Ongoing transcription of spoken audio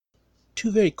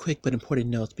Two very quick but important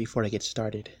notes before I get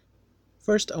started.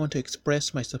 First, I want to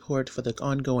express my support for the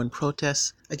ongoing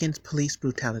protests against police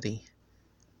brutality.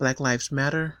 Black lives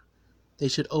matter. They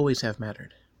should always have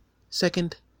mattered.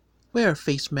 Second, wear a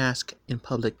face mask in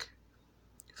public.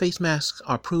 Face masks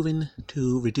are proven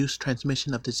to reduce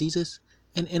transmission of diseases,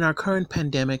 and in our current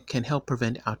pandemic can help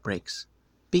prevent outbreaks.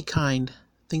 Be kind,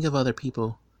 think of other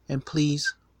people, and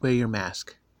please wear your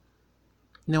mask.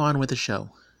 Now on with the show.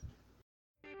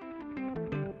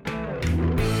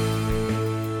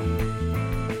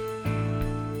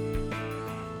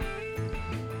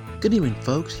 Good evening,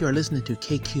 folks. You are listening to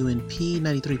KQNP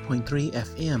 93.3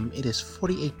 FM. It is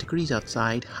 48 degrees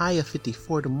outside, high of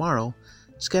 54 tomorrow,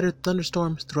 scattered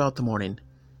thunderstorms throughout the morning.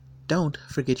 Don't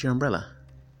forget your umbrella.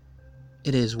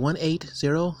 It is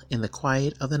 180 in the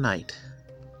quiet of the night.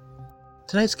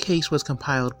 Tonight's case was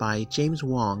compiled by James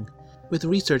Wong with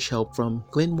research help from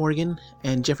Glenn Morgan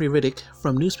and Jeffrey Riddick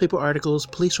from newspaper articles,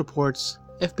 police reports,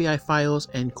 FBI files,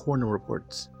 and coroner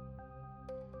reports.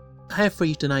 I have for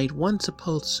you tonight 1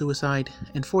 supposed suicide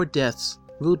and 4 deaths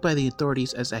ruled by the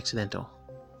authorities as accidental.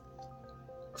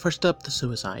 First up, the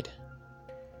suicide.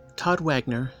 Todd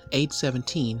Wagner, age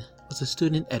 17, was a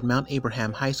student at Mount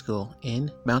Abraham High School in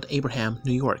Mount Abraham,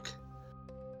 New York.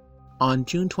 On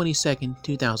June 22,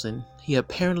 2000, he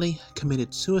apparently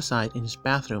committed suicide in his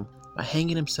bathroom by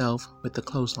hanging himself with the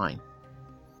clothesline.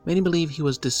 Many believe he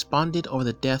was despondent over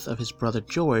the death of his brother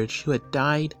George, who had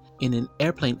died in an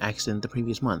airplane accident the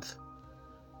previous month.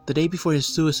 The day before his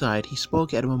suicide, he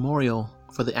spoke at a memorial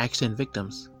for the accident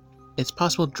victims. It's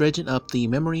possible dredging up the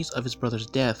memories of his brother's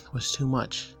death was too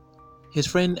much. His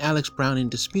friend Alex Browning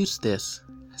disputes this,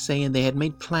 saying they had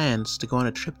made plans to go on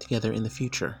a trip together in the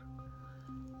future.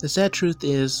 The sad truth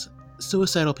is,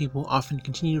 suicidal people often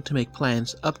continue to make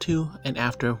plans up to and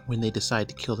after when they decide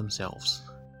to kill themselves.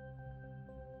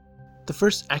 The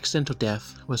first accidental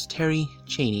death was Terry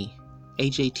Chaney,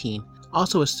 age 18,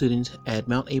 also a student at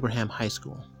Mount Abraham High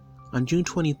School. On June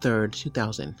 23,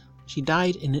 2000, she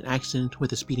died in an accident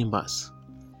with a speeding bus.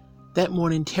 That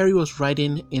morning, Terry was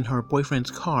riding in her boyfriend's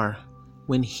car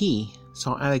when he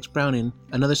saw Alex Browning,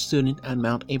 another student at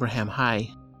Mount Abraham High,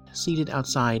 seated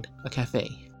outside a cafe.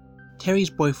 Terry's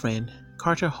boyfriend,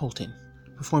 Carter Holton,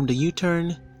 performed a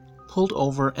U-turn, pulled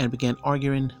over, and began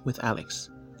arguing with Alex.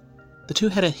 The two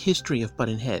had a history of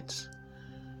butting heads.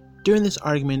 During this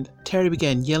argument, Terry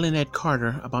began yelling at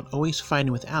Carter about always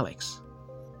fighting with Alex.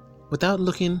 Without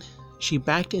looking, she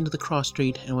backed into the cross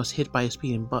street and was hit by a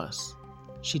speeding bus.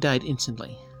 She died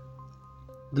instantly.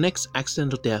 The next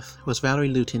accidental death was Valerie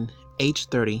Luton, age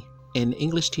 30, an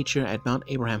English teacher at Mount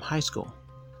Abraham High School.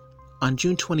 On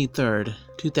June 23,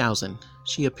 2000,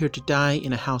 she appeared to die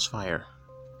in a house fire.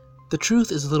 The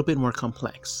truth is a little bit more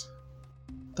complex.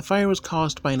 The fire was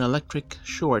caused by an electric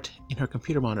short in her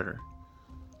computer monitor.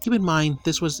 Keep in mind,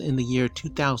 this was in the year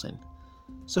 2000,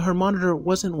 so her monitor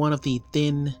wasn't one of the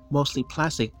thin, mostly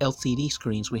plastic LCD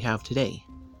screens we have today.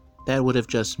 That would have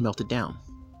just melted down.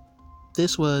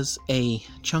 This was a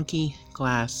chunky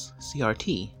glass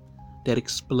CRT that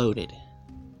exploded.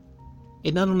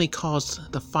 It not only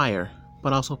caused the fire,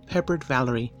 but also peppered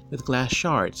Valerie with glass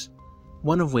shards,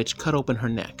 one of which cut open her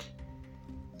neck.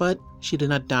 But she did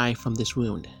not die from this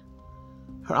wound.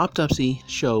 Her autopsy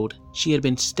showed she had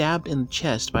been stabbed in the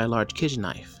chest by a large kitchen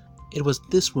knife. It was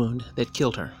this wound that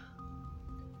killed her.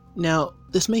 Now,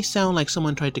 this may sound like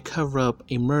someone tried to cover up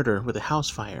a murder with a house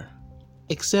fire,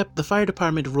 except the fire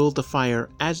department ruled the fire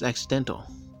as accidental.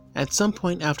 At some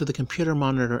point after the computer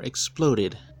monitor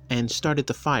exploded and started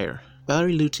the fire,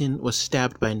 Valerie Luton was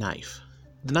stabbed by a knife.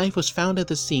 The knife was found at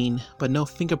the scene, but no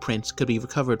fingerprints could be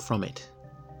recovered from it.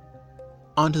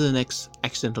 On to the next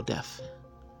accidental death.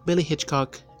 Billy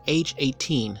Hitchcock, age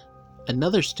 18,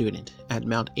 another student at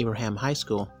Mount Abraham High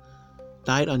School,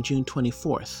 died on June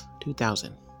 24,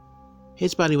 2000.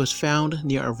 His body was found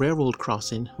near a railroad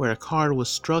crossing where a car was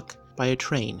struck by a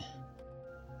train.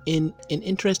 In an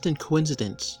interesting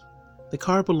coincidence, the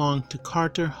car belonged to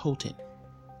Carter Holton.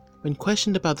 When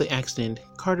questioned about the accident,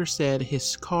 Carter said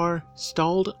his car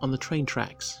stalled on the train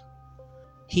tracks.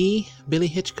 He, Billy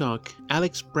Hitchcock,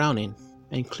 Alex Browning,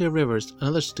 and Clear Rivers,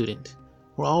 another student,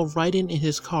 were all riding in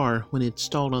his car when it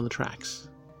stalled on the tracks.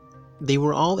 They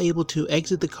were all able to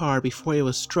exit the car before it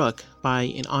was struck by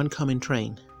an oncoming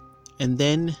train. And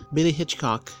then Billy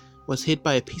Hitchcock was hit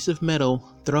by a piece of metal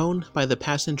thrown by the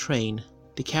passing train,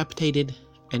 decapitated,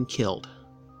 and killed.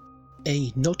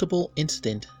 A notable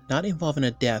incident not involving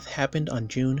a death happened on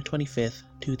June 25,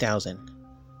 2000.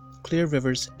 Clear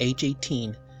Rivers, age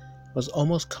 18, was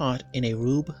almost caught in a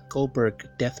Rube Goldberg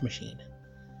death machine.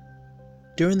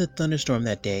 During the thunderstorm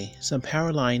that day, some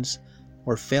power lines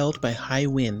were felled by high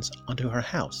winds onto her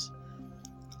house.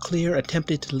 Clear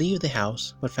attempted to leave the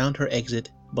house but found her exit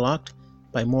blocked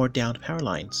by more downed power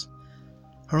lines.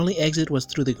 Her only exit was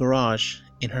through the garage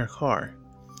in her car.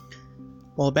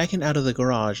 While backing out of the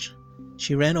garage,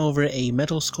 she ran over a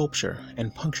metal sculpture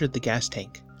and punctured the gas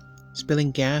tank,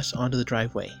 spilling gas onto the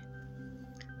driveway.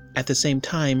 At the same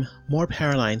time, more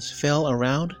power lines fell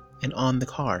around and on the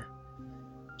car.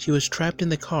 She was trapped in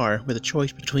the car with a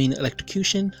choice between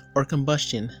electrocution or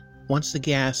combustion once the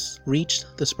gas reached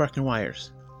the sparking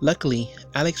wires. Luckily,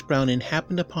 Alex Browning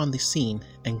happened upon the scene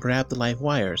and grabbed the live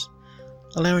wires,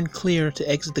 allowing Clear to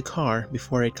exit the car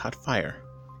before it caught fire.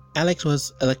 Alex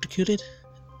was electrocuted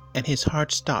and his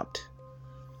heart stopped.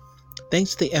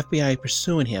 Thanks to the FBI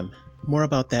pursuing him, more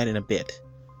about that in a bit.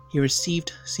 He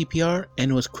received CPR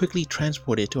and was quickly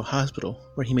transported to a hospital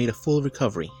where he made a full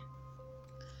recovery.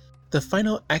 The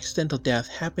final accidental death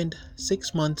happened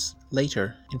 6 months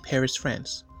later in Paris,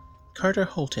 France. Carter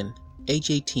Holton,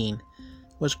 age 18,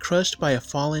 was crushed by a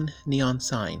fallen neon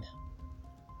sign.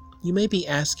 You may be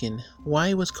asking,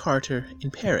 why was Carter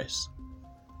in Paris?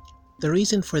 The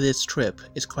reason for this trip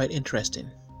is quite interesting.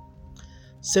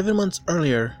 7 months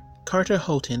earlier, Carter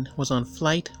Holton was on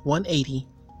Flight 180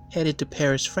 headed to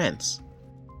Paris, France.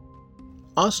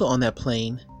 Also on that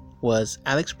plane was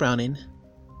Alex Browning,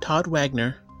 Todd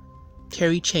Wagner,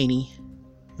 Terry Chaney,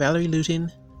 Valerie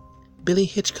Lutin, Billy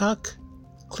Hitchcock,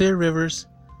 Clear Rivers,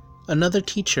 another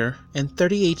teacher, and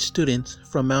 38 students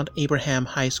from Mount Abraham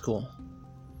High School.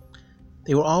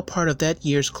 They were all part of that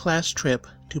year's class trip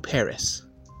to Paris.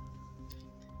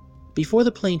 Before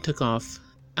the plane took off,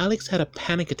 Alex had a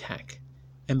panic attack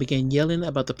and began yelling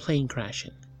about the plane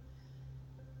crashing.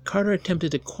 Carter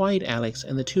attempted to quiet Alex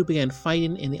and the two began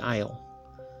fighting in the aisle.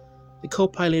 The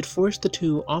co-pilot forced the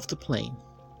two off the plane.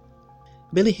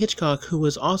 Billy Hitchcock, who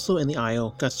was also in the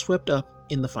aisle, got swept up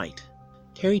in the fight.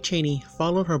 Terry Chaney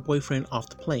followed her boyfriend off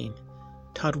the plane.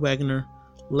 Todd Wagner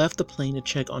left the plane to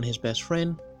check on his best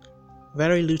friend.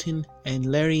 Valerie Lutin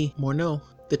and Larry Morneau,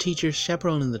 the teachers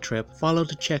chaperoning the trip, followed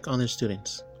to check on their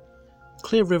students.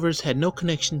 Clear Rivers had no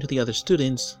connection to the other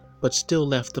students, but still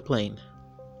left the plane.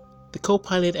 The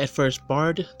co-pilot at first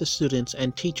barred the students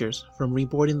and teachers from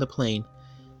reboarding the plane,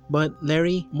 but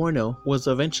Larry Morneau was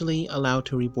eventually allowed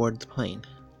to reboard the plane.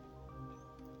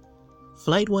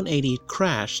 Flight 180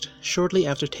 crashed shortly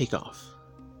after takeoff.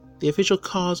 The official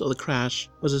cause of the crash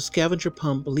was a scavenger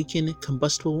pump leaking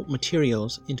combustible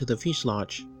materials into the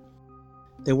fuselage.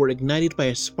 They were ignited by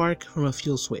a spark from a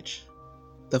fuel switch.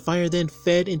 The fire then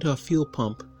fed into a fuel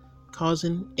pump,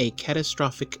 causing a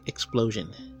catastrophic explosion.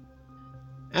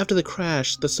 After the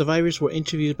crash, the survivors were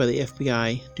interviewed by the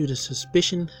FBI due to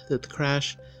suspicion that the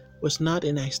crash was not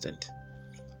an accident.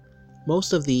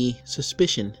 Most of the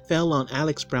suspicion fell on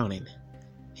Alex Browning.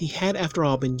 He had, after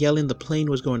all, been yelling the plane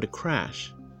was going to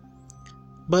crash.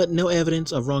 But no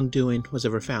evidence of wrongdoing was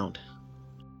ever found.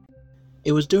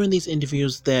 It was during these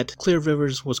interviews that Clear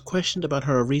Rivers was questioned about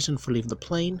her reason for leaving the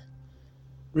plane.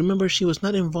 Remember, she was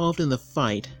not involved in the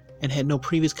fight and had no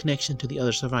previous connection to the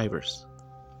other survivors.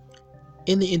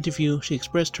 In the interview, she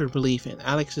expressed her belief in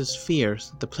Alex's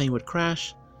fears that the plane would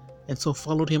crash, and so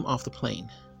followed him off the plane.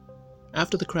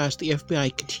 After the crash, the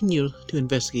FBI continued to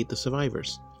investigate the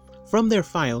survivors. From their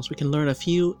files, we can learn a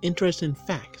few interesting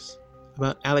facts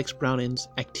about Alex Browning's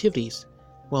activities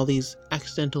while these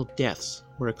accidental deaths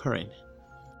were occurring.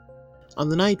 On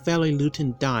the night Valerie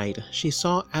Lutin died, she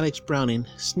saw Alex Browning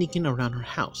sneaking around her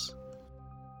house.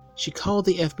 She called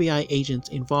the FBI agents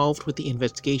involved with the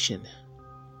investigation.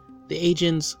 The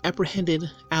agents apprehended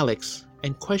Alex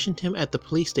and questioned him at the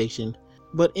police station,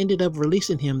 but ended up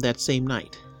releasing him that same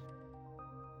night.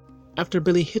 After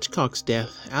Billy Hitchcock's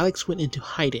death, Alex went into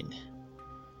hiding.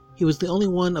 He was the only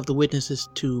one of the witnesses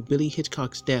to Billy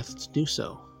Hitchcock's death to do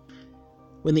so.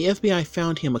 When the FBI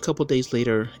found him a couple days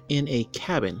later in a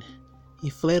cabin, he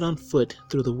fled on foot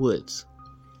through the woods.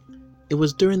 It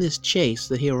was during this chase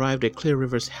that he arrived at Clear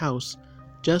River's house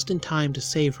just in time to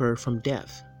save her from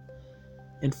death.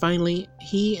 And finally,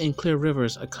 he and Clear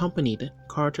Rivers accompanied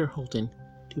Carter Holton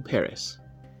to Paris.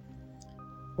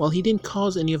 While he didn't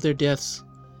cause any of their deaths,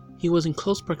 he was in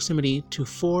close proximity to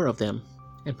 4 of them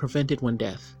and prevented 1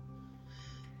 death.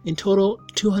 In total,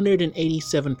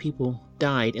 287 people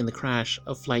died in the crash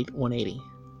of Flight 180.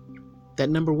 That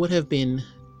number would have been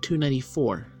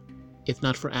 294 if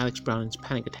not for Alex Browning's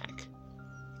panic attack.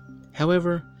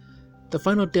 However, the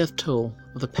final death toll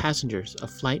of the passengers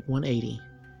of Flight 180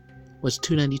 was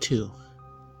 292.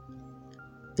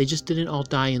 They just didn't all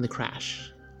die in the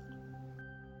crash.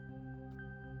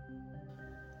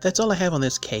 That's all I have on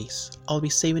this case. I'll be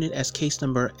saving it as case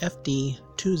number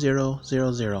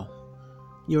FD2000.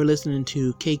 You're listening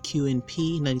to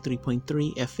KQNP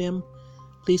 93.3 FM.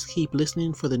 Please keep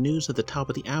listening for the news at the top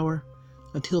of the hour.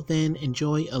 Until then,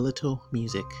 enjoy a little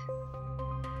music.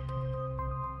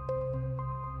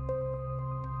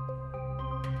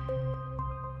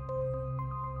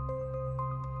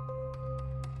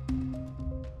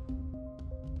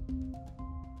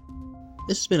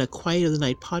 This has been a Quiet of the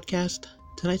Night podcast.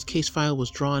 Tonight's case file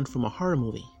was drawn from a horror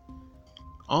movie.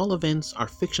 All events are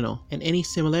fictional, and any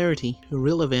similarity to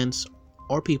real events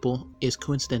or people is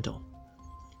coincidental.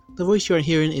 The voice you are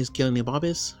hearing is Gillian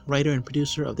Ibabis, writer and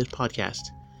producer of this podcast.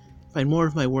 Find more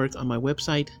of my work on my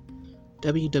website,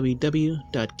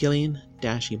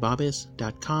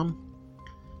 www.gillian-ibabis.com.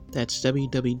 That's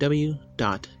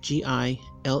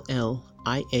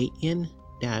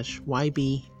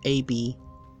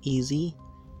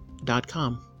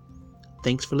www.gillian-ybabez.com.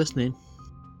 Thanks for listening.